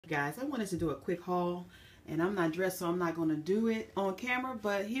guys. I wanted to do a quick haul, and I'm not dressed, so I'm not going to do it on camera,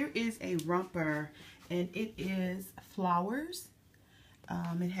 but here is a romper, and it is flowers.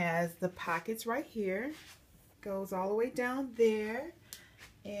 It has the pockets right here, goes all the way down there,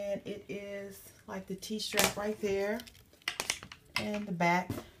 and it is like the T-strap right there, and the back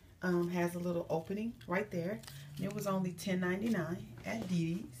has a little opening right there. It was only $10.99 at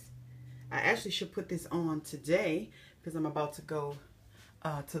DD's. I actually should put this on today because I'm about to go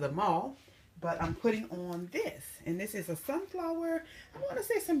to the mall, but I'm putting on this, and this is a sunflower, I want to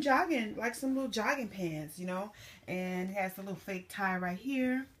say some jogging, like some little jogging pants, you know, and it has a little fake tie right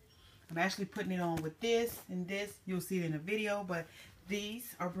here. I'm actually putting it on with this and this. You'll see it in the video, but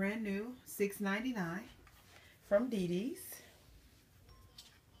these are brand new, $6.99 from DD's.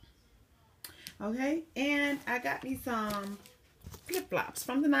 Okay, and I got me some flip-flops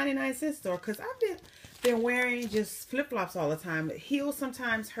from the 99-cent store because I've been wearing just flip-flops all the time. Heels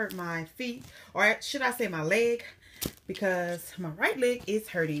sometimes hurt my feet, or should I say my leg, because my right leg is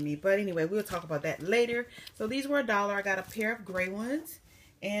hurting me. But anyway, we'll talk about that later. So these were $1. I got a pair of gray ones,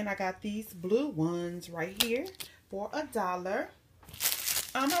 and I got these blue ones right here for $1.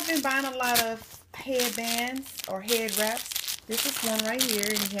 I've been buying a lot of headbands or head wraps. This is one right here,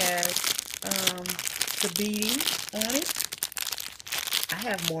 and it has the beading on it. I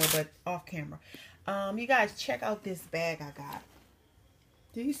have more, but off camera. You guys, check out this bag I got.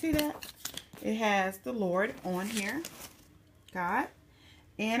 Do you see that? It has the Lord on here, God,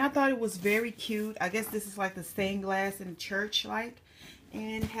 and I thought it was very cute. I guess this is like the stained glass in church, like,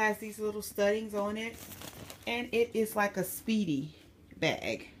 and it has these little studdings on it, and it is like a speedy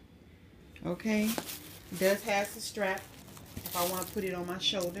bag. Okay, it does have the strap if I want to put it on my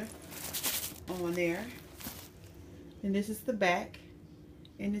shoulder on there. And this is the back,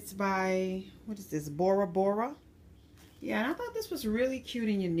 and it's by, what is this, Bora Bora. Yeah, and I thought this was really cute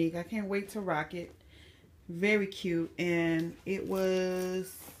and unique. I can't wait to rock it. Very cute. And it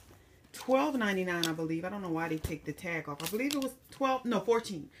was $12.99, I believe. I don't know why they take the tag off. I believe it was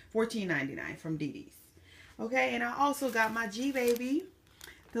 $14.99 from DD's. Okay, and I also got my G Baby,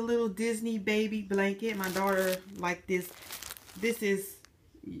 the little Disney baby blanket. My daughter liked this. This is,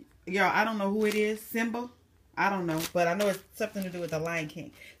 y'all, I don't know who it is. Simba? I don't know, but I know it's something to do with the Lion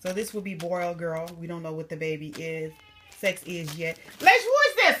King. So this will be boy or girl. We don't know what the baby is, sex is yet. Lex, who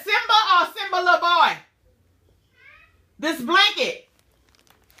is this? Simba or Simba little boy? This blanket.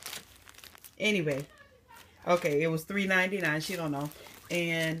 Anyway, okay, it was $3.99. She don't know.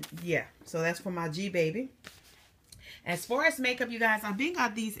 And yeah, so that's for my G Baby. As far as makeup, you guys, I've been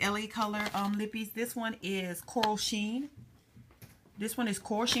got these LA Color lippies. This one is Coral Sheen. This one is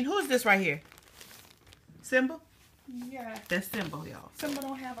Coral Sheen. Who is this right here? Simba? Yeah. That's Simba, y'all. Simba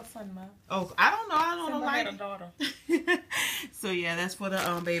don't have a son, ma. Oh, I don't know. I don't know. Simba had a daughter. So yeah, that's for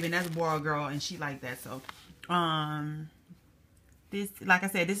the baby, and that's boy or girl, and she like that. So this, like I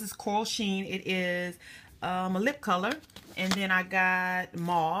said, this is Coral Sheen. It is a lip color, and then I got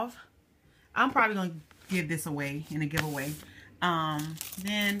mauve. I'm probably gonna give this away in a giveaway.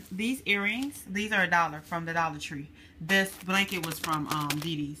 Then these earrings, these are $1 from the Dollar Tree. This blanket was from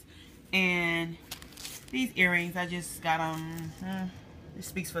DD's, and these earrings, I just got them. It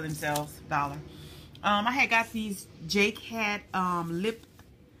speaks for themselves. $1. I had got these Jake had lip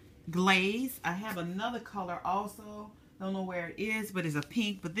glaze. I have another color also. Don't know where it is, but it's a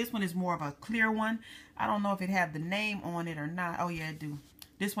pink. But this one is more of a clear one. I don't know if it have the name on it or not. Oh yeah, it do.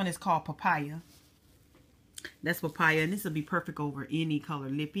 This one is called Papaya. That's Papaya, and this will be perfect over any color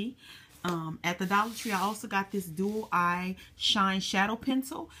lippy. At the Dollar Tree, I also got this Dual Eye Shine Shadow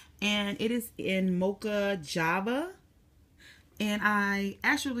Pencil, and it is in Mocha Java. And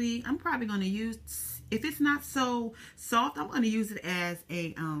I'm probably going to use, if it's not so soft, I'm going to use it as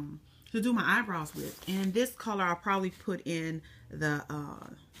a, to do my eyebrows with. And this color I'll probably put in the,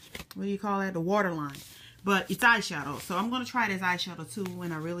 what do you call that? The waterline. But it's eyeshadow, so I'm going to try it as eyeshadow too,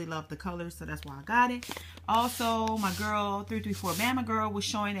 and I really love the colors, so that's why I got it. Also, my girl, 334 Bama Girl, was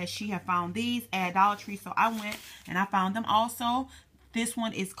showing that she had found these at Dollar Tree, so I went and I found them also. This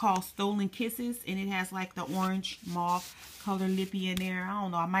one is called Stolen Kisses, and it has like the orange mauve color lippy in there. I don't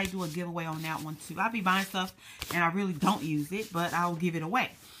know, I might do a giveaway on that one too. I'll be buying stuff, and I really don't use it, but I'll give it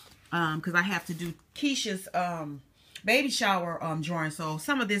away. Because I have to do Keisha's, baby shower drawing, so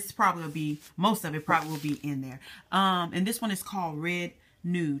some of this probably will be, most of it probably will be in there. And this one is called Red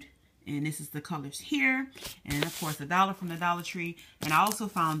Nude, and this is the colors here, and of course $1 from the Dollar Tree. And I also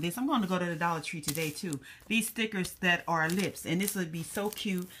found this. I'm going to go to the Dollar Tree today too. These stickers that are lips, and this would be so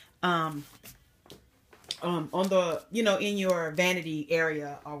cute on the, you know, in your vanity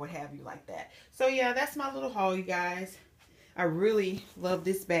area or what have you like that. So yeah, that's my little haul, you guys. I really love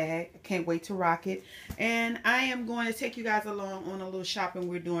this bag. I can't wait to rock it. And I am going to take you guys along on a little shopping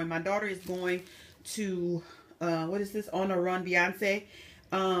we're doing. My daughter is going to, what is this? On a Run Beyonce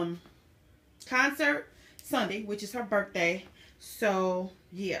concert Sunday, which is her birthday. So,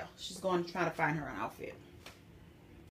 yeah, she's going to try to find her an outfit.